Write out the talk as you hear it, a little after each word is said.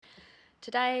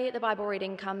Today, the Bible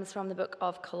reading comes from the book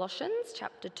of Colossians,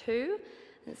 chapter 2.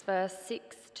 It's verse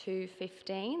 6 to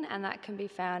 15, and that can be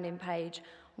found in page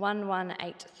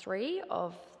 1183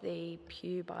 of the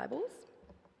Pew Bibles.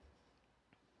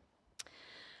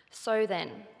 So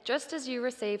then, just as you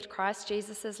received Christ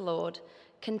Jesus as Lord,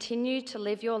 continue to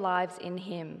live your lives in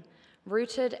him,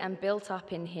 rooted and built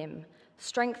up in him,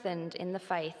 strengthened in the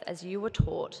faith as you were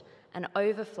taught, and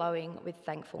overflowing with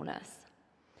thankfulness.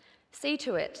 See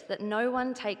to it that no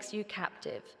one takes you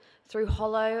captive through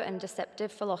hollow and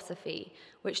deceptive philosophy,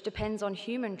 which depends on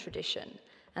human tradition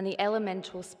and the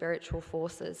elemental spiritual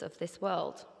forces of this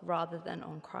world, rather than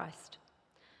on Christ.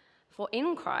 For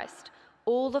in Christ,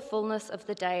 all the fullness of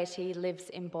the deity lives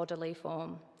in bodily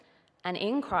form, and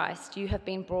in Christ you have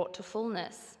been brought to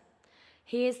fullness.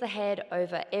 He is the head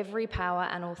over every power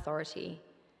and authority.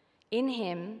 In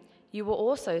him you were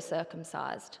also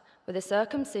circumcised, with a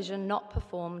circumcision not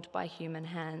performed by human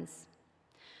hands.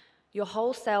 Your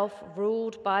whole self,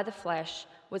 ruled by the flesh,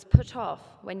 was put off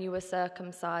when you were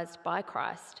circumcised by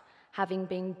Christ, having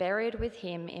been buried with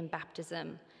him in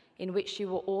baptism, in which you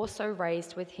were also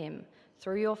raised with him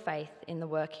through your faith in the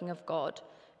working of God,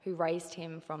 who raised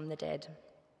him from the dead.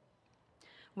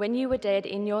 When you were dead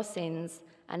in your sins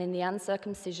and in the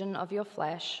uncircumcision of your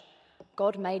flesh,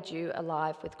 God made you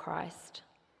alive with Christ.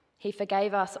 He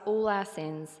forgave us all our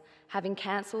sins, having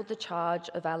cancelled the charge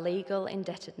of our legal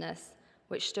indebtedness,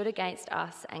 which stood against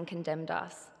us and condemned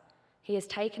us. He has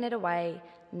taken it away,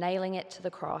 nailing it to the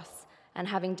cross, and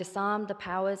having disarmed the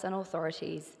powers and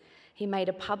authorities, he made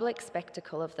a public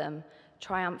spectacle of them,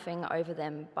 triumphing over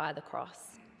them by the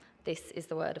cross. This is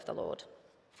the word of the Lord.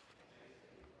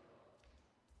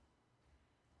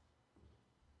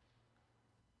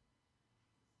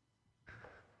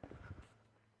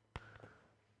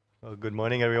 Well, good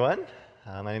morning, everyone.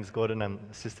 My name is Gordon. I'm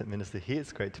Assistant Minister here.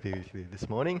 It's great to be with you this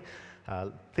morning.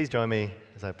 Please join me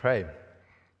as I pray.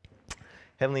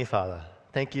 Heavenly Father,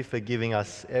 thank you for giving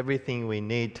us everything we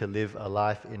need to live a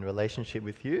life in relationship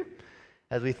with you.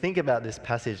 As we think about this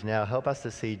passage now, help us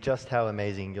to see just how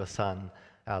amazing your Son,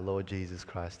 our Lord Jesus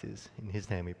Christ, is. In his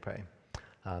name we pray.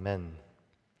 Amen.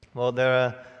 Well, there are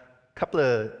a couple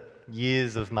of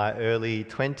years of my early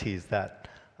 20s that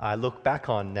I look back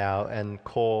on now and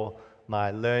call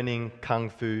my learning Kung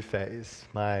Fu phase,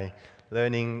 my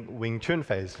learning Wing Chun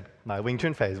phase, my Wing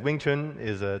Chun phase. Wing Chun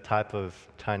is a type of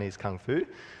Chinese Kung Fu.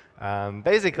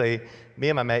 Basically, me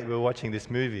and my mate, we were watching this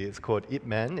movie. It's called Ip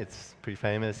Man. It's pretty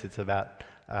famous. It's about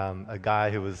a guy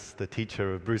who was the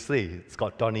teacher of Bruce Lee. It's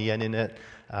got Donnie Yen in it.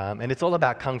 And it's all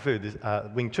about Kung Fu,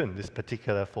 Wing Chun, this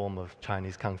particular form of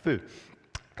Chinese Kung Fu.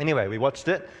 Anyway, we watched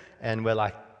it, and we're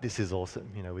like, this is awesome.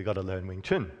 We got to learn Wing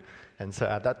Chun. And so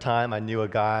at that time, I knew a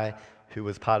guy who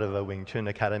was part of a Wing Chun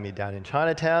academy down in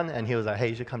Chinatown, and he was like, hey,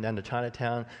 you should come down to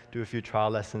Chinatown, do a few trial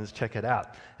lessons, check it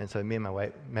out. And so me and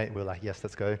my mate were like, yes,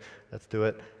 let's go, let's do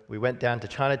it. We went down to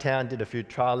Chinatown, did a few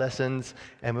trial lessons,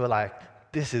 and we were like,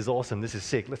 this is awesome, this is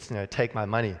sick, let's take my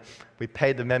money. We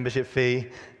paid the membership fee,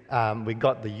 we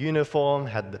got the uniform,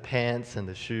 had the pants and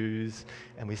the shoes,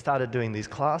 and we started doing these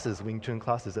classes, Wing Chun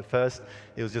classes. At first,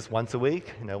 it was just once a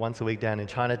week down in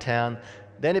Chinatown.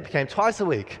 Then it became twice a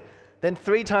week, then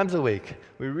 3 times a week.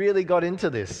 We really got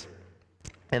into this.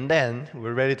 And then we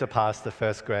were ready to pass the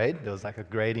first grade. There was like a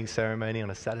grading ceremony on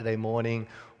a Saturday morning.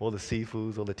 All the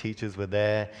sifus, all the teachers were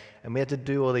there, and we had to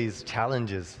do all these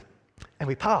challenges. And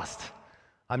we passed.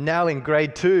 I'm now in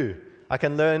grade 2. I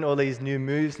can learn all these new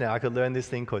moves now. I could learn this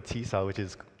thing called Tisa, which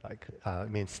is like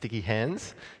means sticky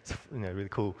hands. It's really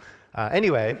cool.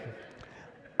 Anyway,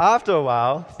 after a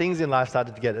while, things in life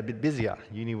started to get a bit busier.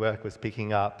 Uni work was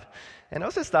picking up. And I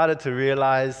also started to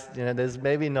realize, there's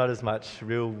maybe not as much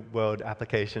real-world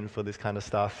application for this kind of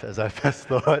stuff as I first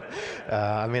thought.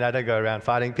 I don't go around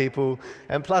fighting people.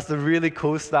 And plus, the really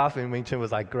cool stuff in Wing Chun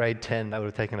was like grade 10 that would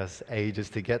have taken us ages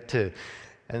to get to.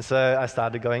 And so I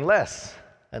started going less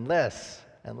and less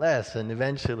and less, and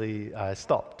eventually I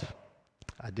stopped.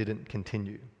 I didn't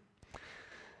continue.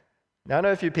 Now, I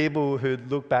know a few people who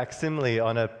look back similarly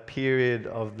on a period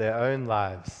of their own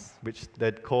lives, which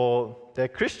they'd call their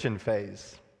Christian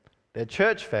phase, their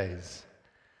church phase.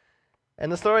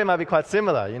 And the story might be quite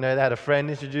similar. They had a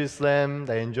friend introduce them,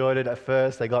 they enjoyed it at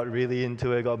first, they got really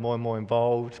into it, got more and more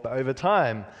involved, but over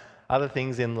time, other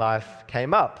things in life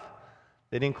came up.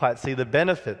 They didn't quite see the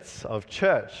benefits of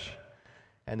church,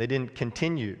 and they didn't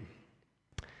continue.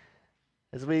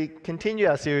 As we continue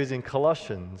our series in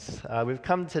Colossians, we've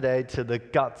come today to the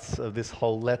guts of this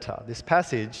whole letter. This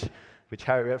passage, which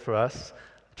Harry read for us,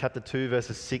 chapter 2,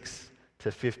 verses 6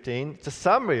 to 15, it's a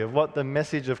summary of what the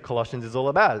message of Colossians is all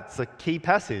about. It's a key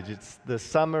passage. It's the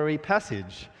summary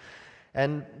passage.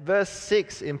 And verse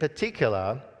 6 in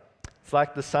particular, it's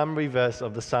like the summary verse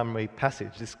of the summary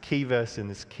passage, this key verse in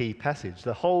this key passage.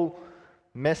 The whole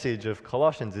message of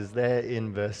Colossians is there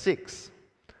in verse 6.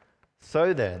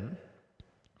 So then,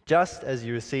 just as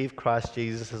you receive Christ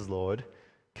Jesus as Lord,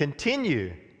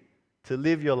 continue to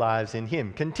live your lives in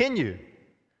Him. Continue.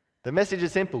 The message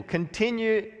is simple.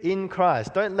 Continue in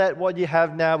Christ. Don't let what you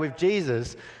have now with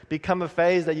Jesus become a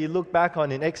phase that you look back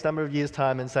on in X number of years'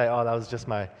 time and say, oh, that was just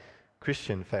my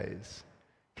Christian phase.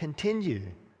 Continue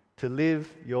to live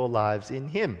your lives in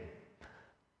Him.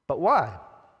 But why?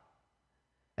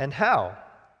 And how?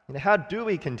 How do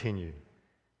we continue?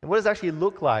 And what does it actually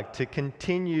look like to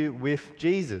continue with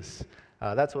Jesus?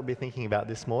 That's what we're thinking about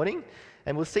this morning.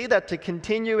 And we'll see that to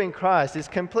continue in Christ is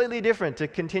completely different to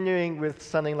continuing with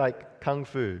something like Kung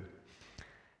Fu.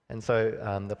 And so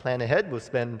the plan ahead, we'll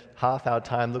spend half our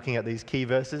time looking at these key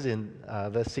verses in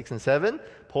verse 6 and 7,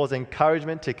 Paul's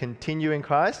encouragement to continue in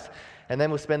Christ, and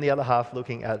then we'll spend the other half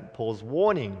looking at Paul's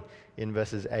warning in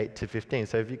verses 8 to 15.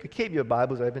 So if you could keep your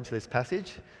Bibles open to this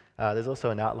passage, there's also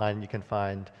an outline you can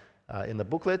find in the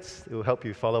booklets. It will help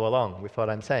you follow along with what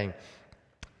I'm saying.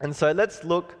 And so let's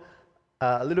look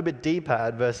a little bit deeper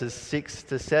at verses 6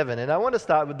 to 7. And I want to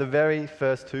start with the very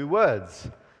first two words.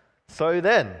 So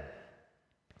then.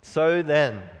 So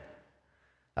then.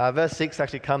 Verse 6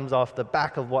 actually comes off the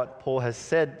back of what Paul has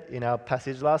said in our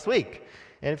passage last week.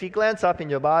 And if you glance up in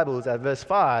your Bibles at verse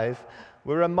 5,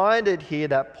 we're reminded here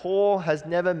that Paul has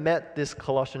never met this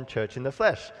Colossian church in the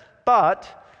flesh.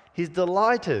 But he's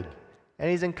delighted and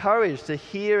he's encouraged to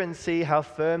hear and see how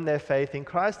firm their faith in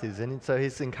Christ is. And so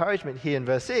his encouragement here in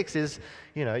verse 6 is,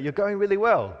 you're going really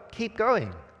well. Keep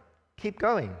going. Keep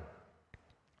going.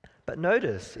 But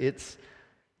notice, it's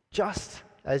just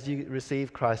as you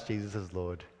receive Christ Jesus as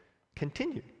Lord,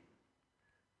 continue.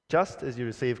 Just as you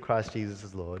receive Christ Jesus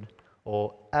as Lord,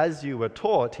 or as you were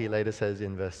taught, he later says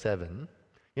in verse 7,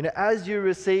 as you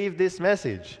receive this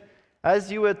message,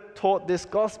 as you were taught this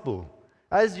gospel,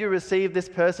 as you receive this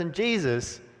person,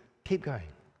 Jesus, keep going.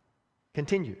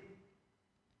 Continue.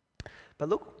 But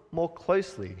look more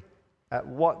closely at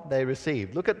what they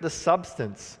received. Look at the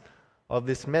substance of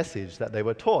this message that they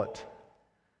were taught.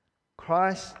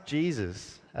 Christ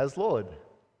Jesus as Lord.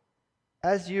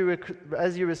 As you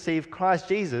receive Christ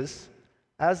Jesus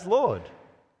as Lord.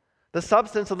 The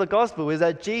substance of the gospel is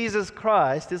that Jesus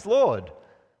Christ is Lord.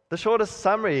 The shortest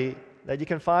summary that you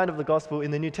can find of the gospel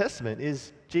in the New Testament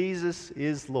is Jesus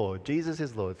is Lord. Jesus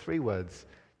is Lord. 3 words.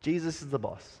 Jesus is the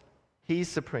boss. He's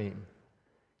supreme.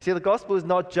 See, the gospel is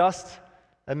not just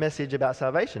a message about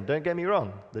salvation. Don't get me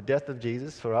wrong. The death of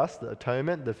Jesus for us, the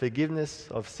atonement, the forgiveness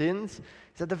of sins,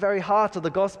 is at the very heart of the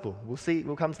gospel.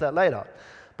 We'll come to that later.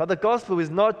 But the gospel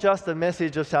is not just a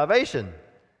message of salvation.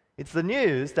 It's the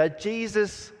news that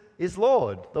Jesus is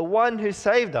Lord. The one who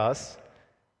saved us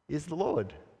is the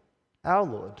Lord, our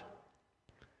Lord.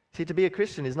 See, to be a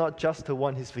Christian is not just to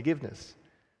want His forgiveness,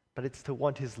 but it's to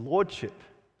want His lordship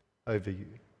over you,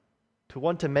 to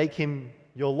want to make Him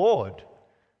your Lord,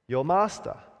 your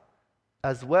master,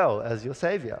 as well as your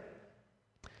Savior.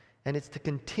 And it's to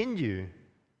continue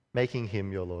making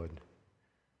Him your Lord.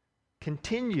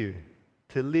 Continue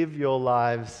to live your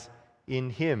lives in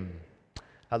Him.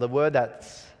 The word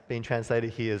that's been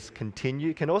translated here as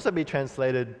continue can also be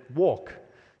translated walk.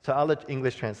 So other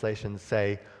English translations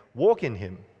say walk in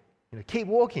Him. Keep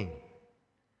walking.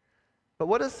 But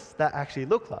what does that actually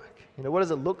look like? What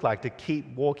does it look like to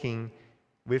keep walking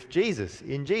with Jesus,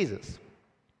 in Jesus?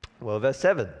 Well, verse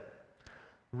 7.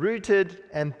 Rooted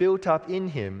and built up in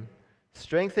Him,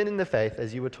 strengthened in the faith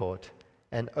as you were taught,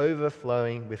 and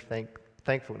overflowing with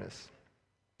thankfulness.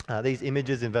 These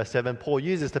images in verse 7, Paul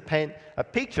uses to paint a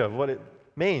picture of what it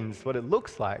means, what it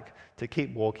looks like to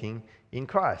keep walking in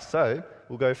Christ. So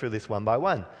we'll go through this one by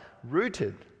one.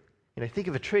 Rooted. Think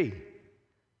of a tree.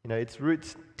 Its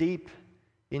roots deep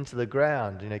into the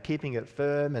ground, keeping it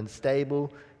firm and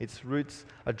stable. Its roots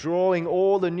are drawing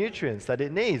all the nutrients that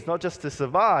it needs, not just to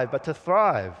survive, but to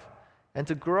thrive and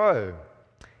to grow.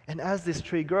 And as this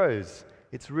tree grows,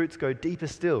 its roots go deeper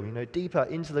still, deeper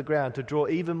into the ground to draw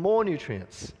even more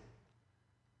nutrients.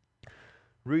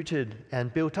 Rooted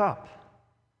and built up.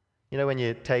 When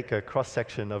you take a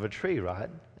cross-section of a tree, right,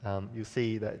 you'll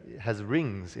see that it has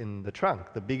rings in the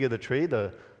trunk. The bigger the tree,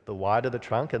 the wider the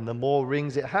trunk, and the more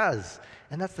rings it has.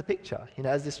 And that's the picture.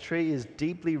 As this tree is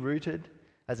deeply rooted,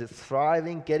 as it's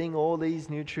thriving, getting all these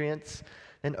nutrients,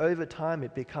 then over time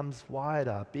it becomes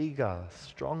wider, bigger,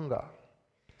 stronger,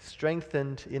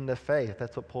 strengthened in the faith.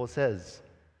 That's what Paul says.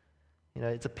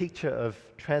 It's a picture of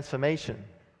transformation,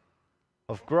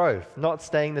 of growth, not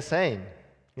staying the same.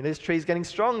 This tree's getting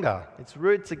stronger. Its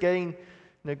roots are getting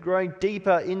growing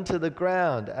deeper into the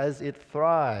ground as it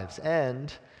thrives,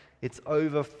 and it's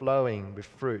overflowing with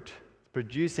fruit,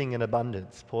 producing in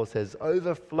abundance. Paul says,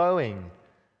 overflowing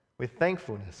with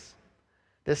thankfulness.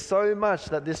 There's so much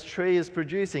that this tree is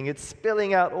producing. It's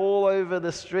spilling out all over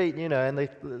the street, and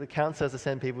the council has to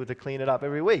send people to clean it up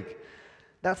every week.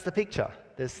 That's the picture.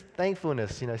 There's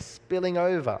thankfulness, spilling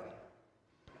over.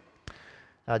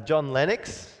 John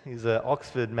Lennox, he's an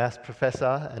Oxford maths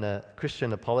professor and a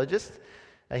Christian apologist.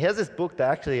 And he has this book that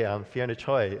actually Fiona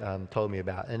Choi told me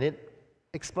about, and it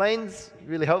explains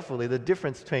really helpfully the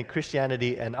difference between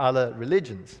Christianity and other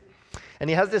religions. And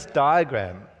he has this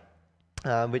diagram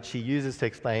which he uses to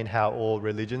explain how all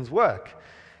religions work.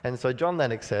 And so John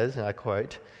Lennox says, and I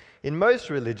quote, "In most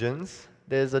religions,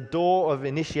 there's a door of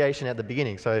initiation at the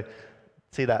beginning." So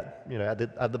see that,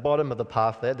 at the bottom of the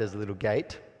path there's a little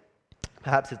gate.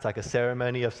 Perhaps it's like a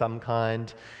ceremony of some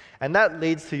kind. And that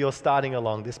leads to your starting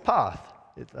along this path,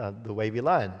 the wavy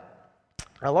line.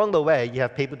 Along the way, you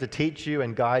have people to teach you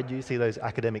and guide you. See those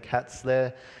academic hats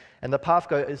there? And the path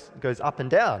goes up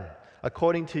and down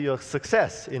according to your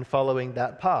success in following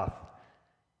that path.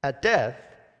 At death,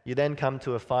 you then come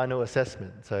to a final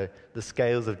assessment, so the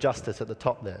scales of justice at the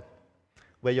top there,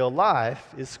 where your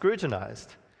life is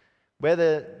scrutinized.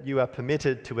 Whether you are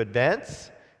permitted to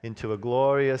advance into a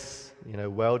glorious,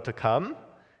 world to come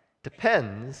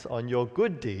depends on your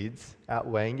good deeds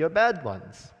outweighing your bad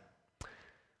ones.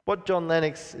 What John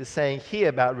Lennox is saying here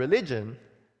about religion,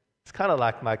 it's kind of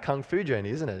like my kung fu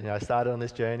journey, isn't it? I started on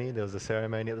this journey. There was a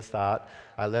ceremony at the start.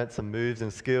 I learned some moves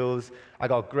and skills. I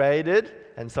got graded,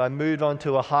 and so I moved on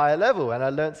to a higher level, and I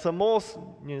learned some more,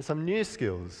 some new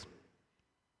skills.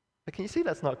 But can you see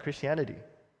that's not Christianity?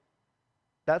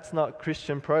 That's not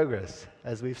Christian progress,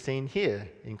 as we've seen here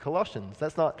in Colossians.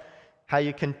 That's not how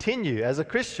you continue as a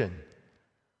Christian.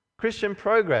 Christian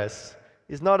progress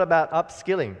is not about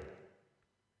upskilling.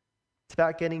 It's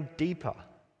about getting deeper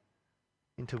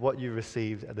into what you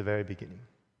received at the very beginning.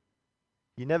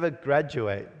 You never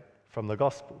graduate from the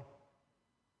gospel.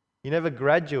 You never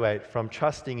graduate from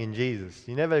trusting in Jesus.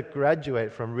 You never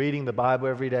graduate from reading the Bible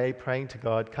every day, praying to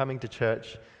God, coming to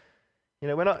church.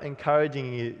 We're not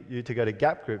encouraging you to go to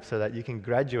gap group so that you can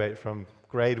graduate from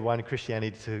grade 1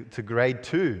 Christianity to grade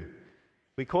 2.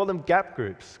 We call them gap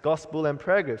groups, gospel and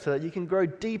prayer groups, so that you can grow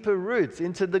deeper roots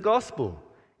into the gospel,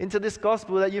 into this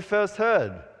gospel that you first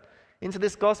heard, into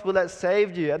this gospel that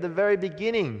saved you at the very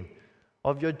beginning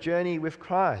of your journey with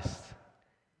Christ.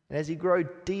 And as you grow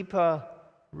deeper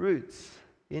roots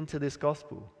into this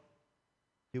gospel,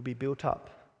 you'll be built up,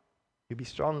 you'll be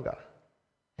stronger,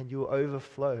 and you'll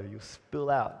overflow, you'll spill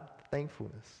out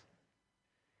thankfulness.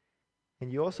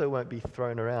 And you also won't be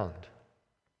thrown around.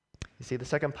 You see, the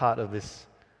second part of this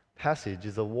passage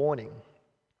is a warning.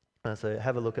 So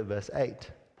have a look at verse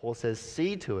 8. Paul says,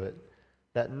 "See to it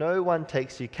that no one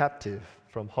takes you captive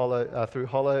through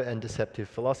hollow and deceptive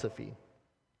philosophy."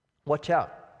 Watch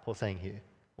out, Paul's saying here.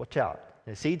 Watch out.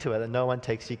 See to it that no one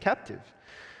takes you captive.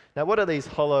 Now, what are these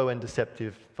hollow and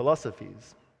deceptive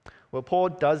philosophies? Well, Paul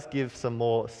does give some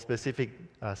more specific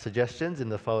suggestions in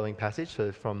the following passage,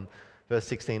 so from verse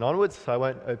 16 onwards, so I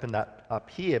won't open that up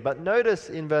here. But notice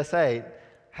in verse 8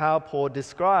 how Paul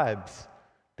describes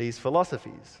these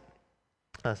philosophies.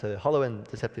 So hollow and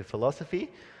deceptive philosophy,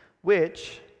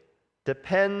 which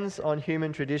depends on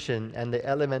human tradition and the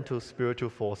elemental spiritual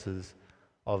forces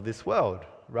of this world,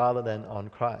 rather than on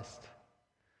Christ.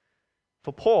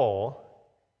 For Paul,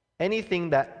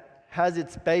 anything that has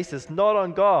its basis not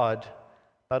on God,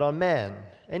 but on man,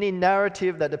 any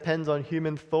narrative that depends on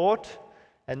human thought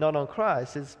and not on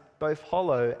Christ is both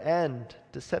hollow and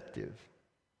deceptive.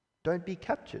 Don't be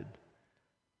captured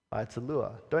by its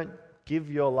allure. Don't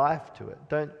give your life to it.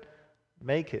 Don't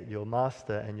make it your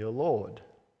master and your Lord.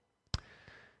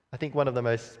 I think one of the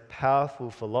most powerful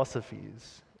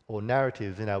philosophies or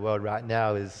narratives in our world right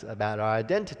now is about our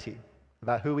identity,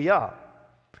 about who we are.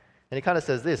 And it kind of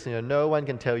says this, no one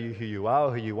can tell you who you are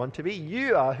or who you want to be.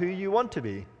 You are who you want to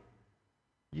be.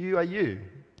 You are you.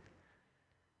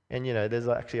 And there's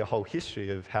actually a whole history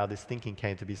of how this thinking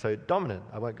came to be so dominant.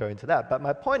 I won't go into that. But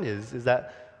my point is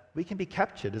that we can be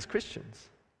captured as Christians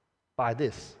by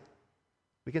this.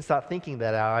 We can start thinking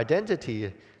that our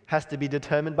identity has to be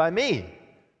determined by me,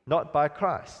 not by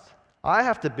Christ. I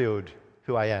have to build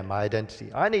who I am, my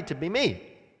identity. I need to be me.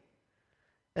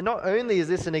 And not only is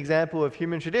this an example of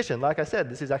human tradition, like I said,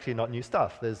 this is actually not new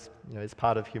stuff. It's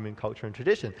part of human culture and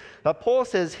tradition. But Paul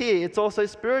says here it's also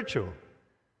spiritual.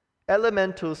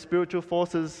 Elemental spiritual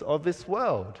forces of this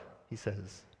world, he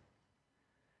says.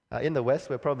 In the West,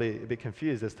 we're probably a bit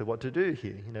confused as to what to do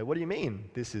here. What do you mean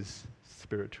this is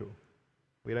spiritual?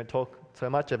 We don't talk so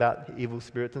much about evil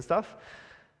spirits and stuff.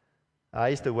 I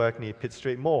used to work near Pitt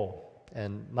Street Mall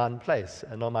and Martin Place,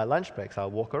 and on my lunch breaks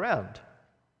I'll walk around.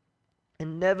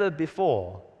 And never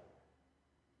before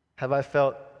have I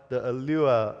felt the allure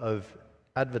of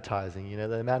advertising,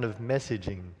 the amount of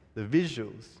messaging, the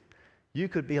visuals. You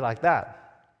could be like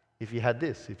that if you had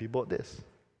this, if you bought this.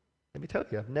 Let me tell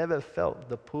you, I've never felt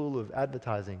the pull of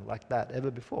advertising like that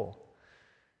ever before.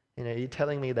 You're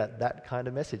telling me that kind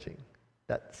of messaging,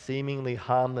 that seemingly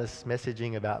harmless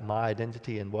messaging about my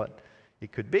identity and what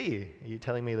it could be, are you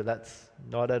telling me that that's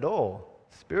not at all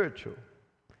spiritual?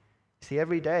 See,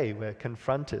 every day we're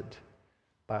confronted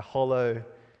by hollow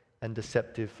and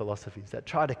deceptive philosophies that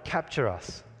try to capture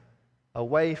us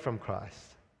away from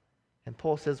Christ. And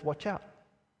Paul says, watch out.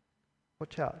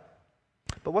 Watch out.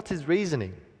 But what's his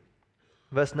reasoning?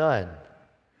 Verse 9.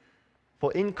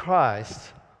 For in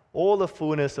Christ, all the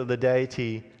fullness of the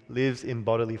deity lives in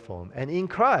bodily form. And in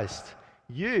Christ,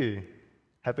 you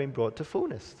have been brought to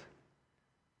fullness.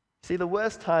 See, the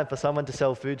worst time for someone to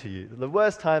sell food to you, the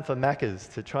worst time for Macca's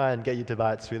to try and get you to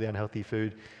buy its really unhealthy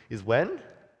food is when?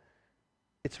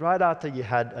 It's right after you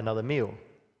had another meal.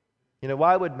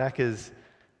 Why would Macca's,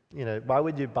 why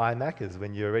would you buy Macca's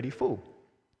when you're already full?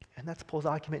 And that's Paul's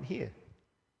argument here.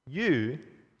 You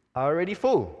are already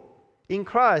full. In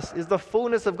Christ is the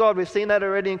fullness of God. We've seen that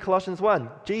already in Colossians 1.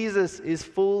 Jesus is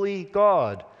fully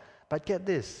God. But get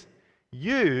this,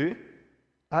 you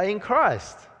are in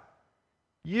Christ.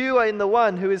 You are in the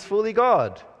one who is fully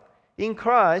God. In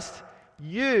Christ,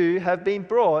 you have been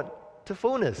brought to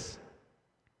fullness.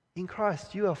 In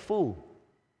Christ, you are full.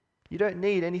 You don't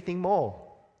need anything more.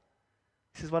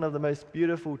 This is one of the most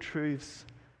beautiful truths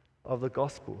of the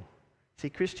gospel. See,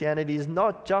 Christianity is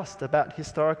not just about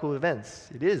historical events.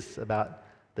 It is about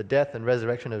the death and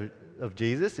resurrection of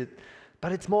Jesus,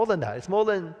 but it's more than that. It's more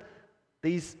than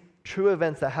these true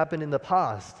events that happened in the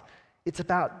past. It's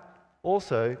about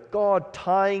also God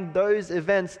tying those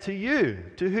events to you,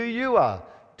 to who you are,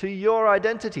 to your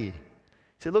identity.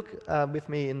 So look with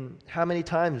me in how many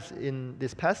times in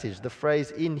this passage the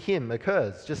phrase "in him"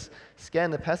 occurs. Just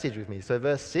scan the passage with me. So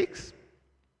verse 6,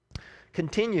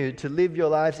 continue to live your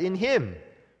lives in him,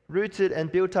 rooted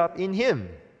and built up in him.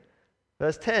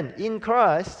 Verse 10, in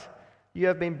Christ you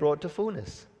have been brought to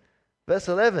fullness. Verse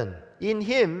 11, in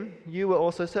him you were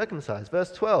also circumcised.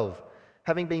 Verse 12,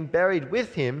 having been buried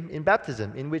with him in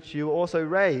baptism, in which you were also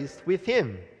raised with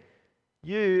him.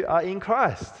 You are in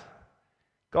Christ.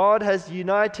 God has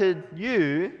united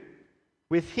you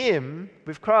with him,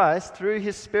 with Christ, through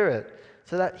his Spirit,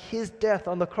 so that his death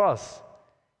on the cross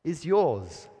is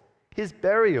yours. His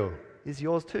burial is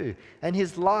yours too. And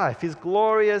his life, his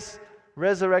glorious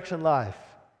resurrection life,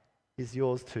 is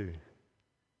yours too.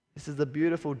 This is the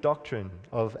beautiful doctrine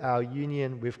of our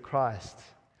union with Christ.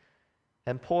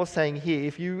 And Paul's saying here,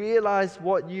 if you realize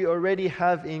what you already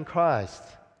have in Christ,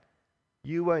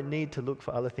 you won't need to look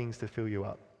for other things to fill you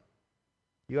up.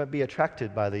 You won't be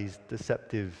attracted by these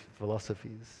deceptive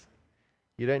philosophies.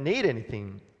 You don't need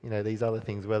anything, these other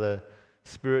things, whether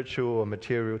spiritual or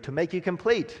material, to make you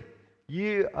complete.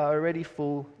 You are already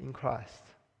full in Christ.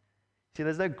 See,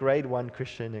 there's no grade 1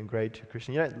 Christian and grade 2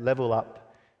 Christian. You don't level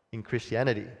up in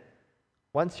Christianity.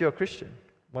 Once you're a Christian,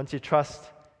 once you trust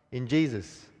in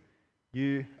Jesus,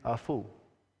 you are full.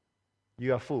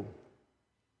 You are full.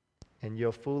 And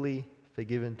you're fully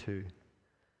forgiven too.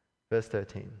 Verse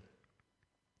 13.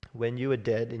 When you were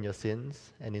dead in your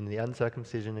sins and in the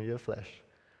uncircumcision of your flesh,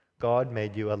 God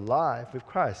made you alive with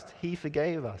Christ. He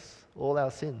forgave us all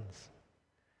our sins.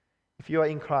 If you are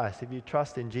in Christ, if you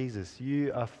trust in Jesus,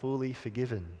 you are fully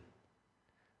forgiven.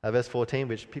 Verse 14,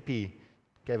 which Pippi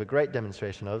gave a great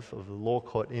demonstration of the law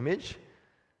court image,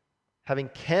 having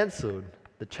cancelled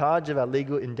the charge of our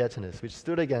legal indebtedness, which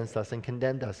stood against us and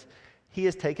condemned us, he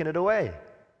has taken it away,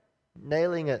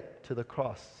 nailing it to the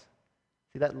cross.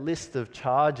 See, that list of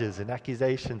charges and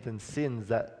accusations and sins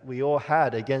that we all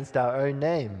had against our own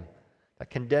name that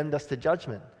condemned us to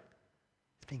judgment,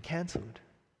 it's been cancelled,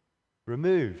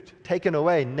 removed, taken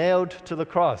away, nailed to the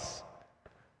cross,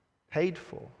 paid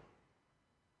for.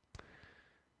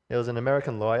 There was an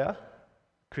American lawyer,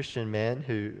 Christian man,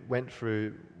 who went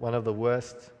through one of the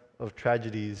worst of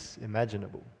tragedies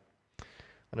imaginable.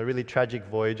 On a really tragic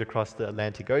voyage across the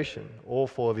Atlantic Ocean, all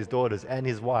 4 of his daughters and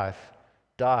his wife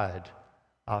died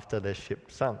after their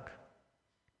ship sunk.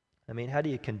 I mean, how do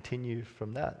you continue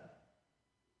from that?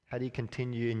 How do you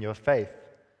continue in your faith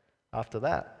after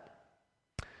that?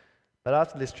 But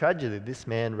after this tragedy, this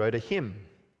man wrote a hymn.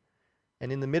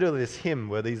 And in the middle of this hymn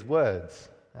were these words.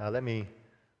 Let me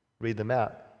read them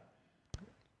out. It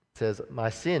says, "My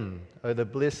sin, oh the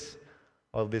bliss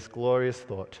of this glorious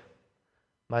thought,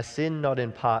 my sin not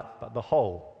in part but the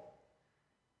whole,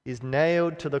 is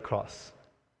nailed to the cross,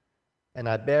 and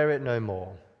I bear it no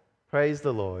more. Praise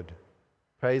the Lord,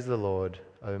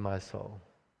 O my soul.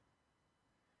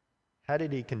 How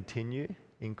did he continue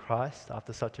in Christ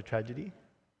after such a tragedy?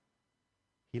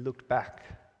 He looked back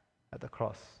at the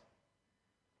cross.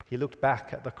 He looked back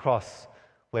at the cross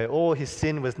where all his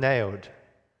sin was nailed.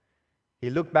 He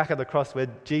looked back at the cross where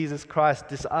Jesus Christ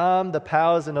disarmed the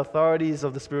powers and authorities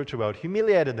of the spiritual world,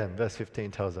 humiliated them, verse 15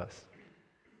 tells us.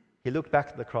 He looked back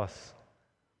at the cross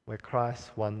where Christ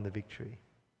won the victory.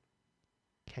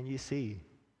 Can you see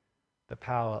the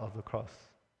power of the cross?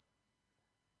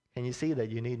 Can you see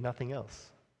that you need nothing else?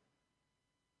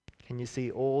 Can you see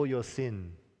all your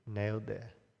sin nailed there?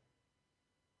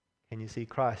 Can you see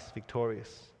Christ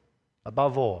victorious?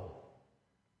 Above all,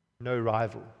 no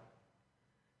rival.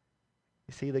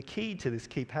 You see, the key to this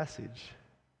key passage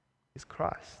is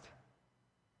Christ.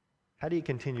 How do you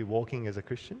continue walking as a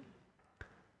Christian?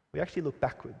 We actually look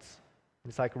backwards.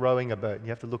 It's like rowing a boat. You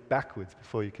have to look backwards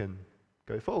before you can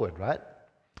go forward, right?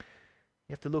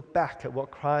 You have to look back at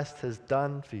what Christ has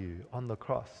done for you on the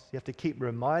cross. You have to keep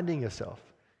reminding yourself,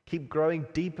 keep growing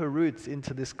deeper roots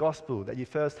into this gospel that you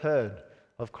first heard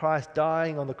of Christ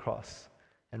dying on the cross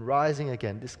and rising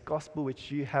again, this gospel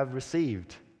which you have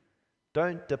received.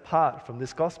 Don't depart from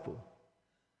this gospel.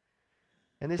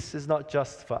 And this is not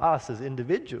just for us as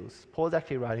individuals. Paul's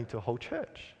actually writing to a whole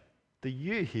church. The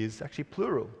you here is actually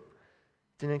plural.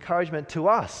 It's an encouragement to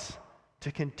us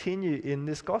to continue in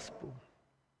this gospel.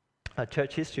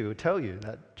 Church history will tell you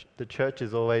that the church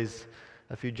is always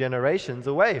a few generations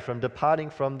away from departing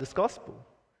from this gospel.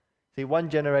 See, one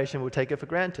generation will take it for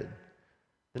granted.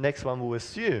 The next one will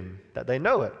assume that they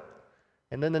know it.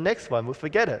 And then the next one will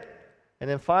forget it. And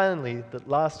then finally, the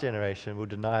last generation will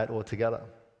deny it altogether.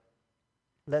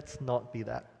 Let's not be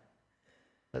that.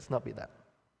 Let's not be that.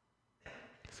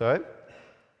 So,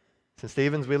 St.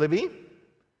 Stephen's Willoughby,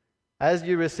 as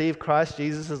you receive Christ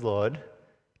Jesus as Lord,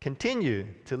 continue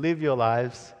to live your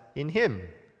lives in Him,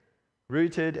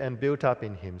 rooted and built up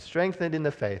in Him, strengthened in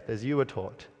the faith as you were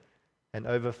taught, and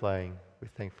overflowing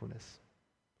with thankfulness.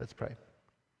 Let's pray.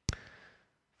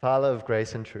 Father of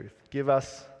grace and truth, give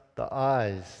us the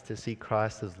eyes to see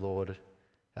Christ as Lord,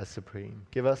 as supreme.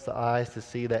 Give us the eyes to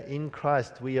see that in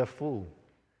Christ we are full.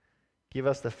 Give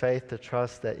us the faith to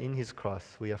trust that in His cross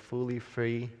we are fully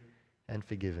free and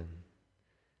forgiven.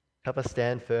 Help us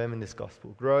stand firm in this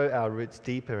gospel. Grow our roots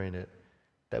deeper in it,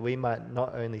 that we might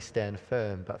not only stand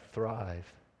firm, but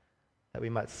thrive. That we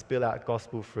might spill out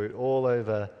gospel fruit all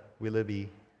over Willoughby,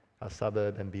 our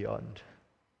suburb, and beyond.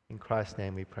 In Christ's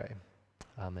name we pray.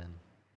 Amen.